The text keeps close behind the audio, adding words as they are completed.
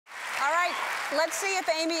let's see if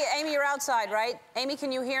Amy, you're outside, right? Amy,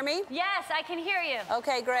 can you hear me? Yes, I can hear you.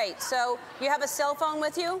 Okay, great. So you have a cell phone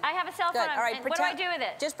with you? I have a cell phone. Good. All right, what do I do with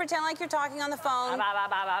it? Just pretend like you're talking on the phone. No,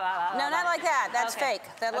 No, not like that. That's okay. fake.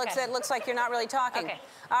 That looks like you're not really talking. Okay.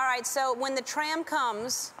 All right, so when the tram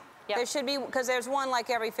comes, there should be, because there's one like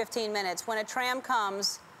every 15 minutes. When a tram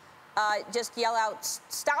comes, just yell out,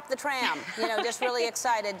 "Stop the tram." You know, just really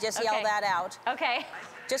excited. Just yell that out. Okay.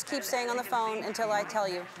 Just keep staying on the phone until I tell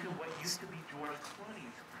you.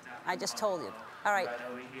 I just told you. All right.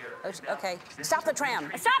 Okay. Stop the tram.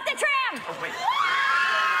 Stop the tram!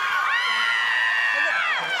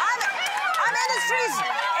 I'm Industries.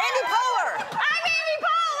 Amy Poehler. I'm Amy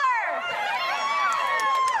Poehler!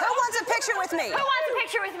 Who wants a picture with me? Who wants a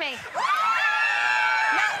picture with me?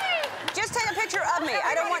 No, just take a picture of me.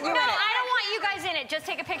 I don't want you in it. No, I don't want you guys in it. Just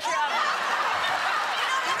take a picture of me.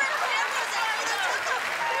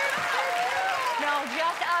 No,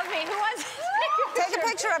 just of me. Who wants to take a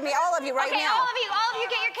picture of me, all of you, right now. All of you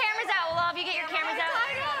get your cameras out. Will all of you get your cameras out?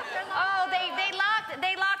 Oh,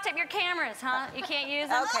 they locked up your cameras, huh? You can't use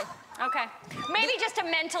them? Okay. Okay. Maybe just a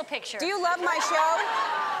mental picture. Do you love my show?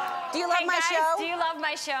 Do you love my show? Do you love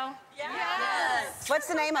my show? Yes. What's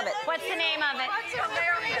the name of it? What's the name of it?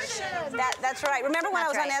 That's right. Remember when I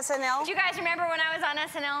was on SNL? Do you guys remember when I was on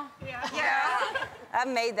SNL? Yeah. I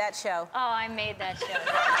made that show. Oh, I made that show.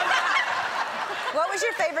 What was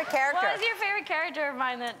your favorite character? What was your favorite character of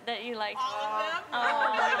mine that you liked? All of them. Oh,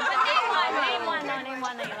 name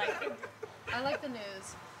one that you liked. I like the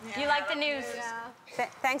news. You like the news? Yeah.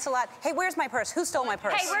 Thanks a lot. Hey, where's my purse? Who stole my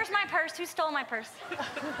purse? Hey, where's my purse? Who stole my purse?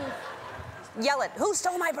 Yell it. Who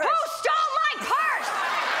stole my purse? Who stole my purse?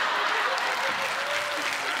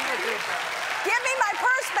 Give me my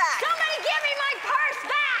purse back. Somebody give me my purse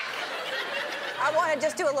back. I want to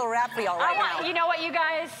just do a little rap for y'all right now. You know what, you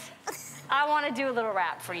guys? I want to do a little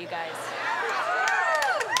rap for you guys.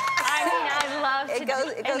 I mean, I love to It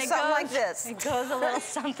goes something like this. It goes a little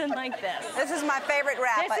something like this. This is my favorite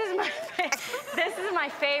rap. This is my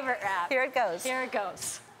favorite rap. Here it goes. Here it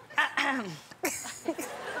goes.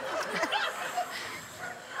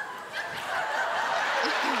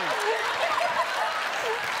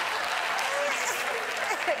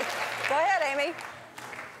 Go ahead, Amy.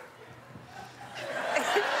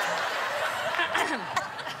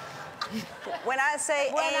 When I say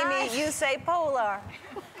Amy, you say Poehler.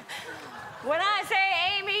 When I say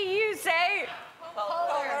Amy, you say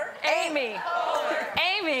Poehler. Amy.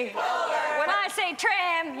 Amy. When I say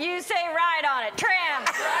tram, you say ride on it. Tram.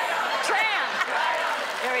 Tram.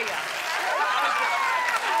 There we go. That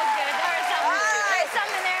was good. There's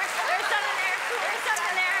something there. There's something there. There's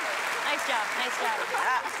something there. Nice job. Nice job.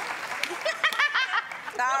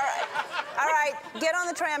 All right. All right. Get on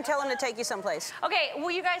the tram. Tell him to take you someplace. Okay.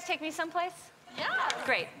 Will you guys take me someplace? Yeah.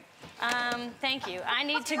 Great. Thank you. I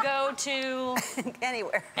need to go to...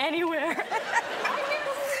 Anywhere. Anywhere.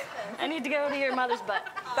 I need to go to your mother's butt.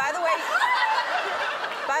 By the way,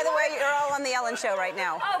 you're all on The Ellen Show right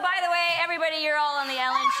now. Oh, by the way, everybody, you're all on The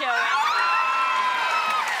Ellen Show right now.